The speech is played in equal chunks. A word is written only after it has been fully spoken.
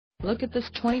Look at this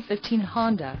 2015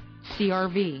 Honda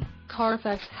CR-V.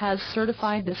 Carfax has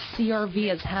certified this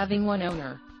CR-V as having one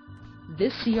owner.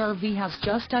 This CR-V has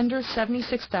just under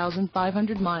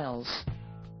 76,500 miles.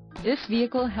 This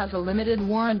vehicle has a limited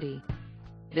warranty.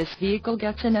 This vehicle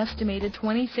gets an estimated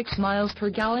 26 miles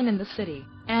per gallon in the city,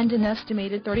 and an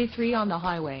estimated 33 on the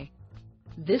highway.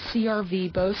 This CR-V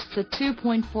boasts a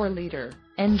 2.4-liter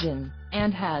engine,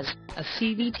 and has a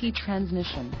CVT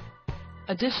transmission.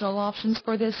 Additional options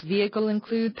for this vehicle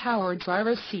include power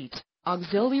driver's seat,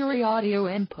 auxiliary audio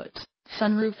input,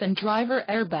 sunroof and driver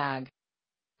airbag.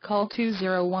 Call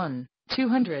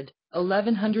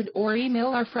 201-200-1100 or email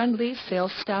our friendly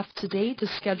sales staff today to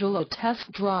schedule a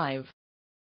test drive.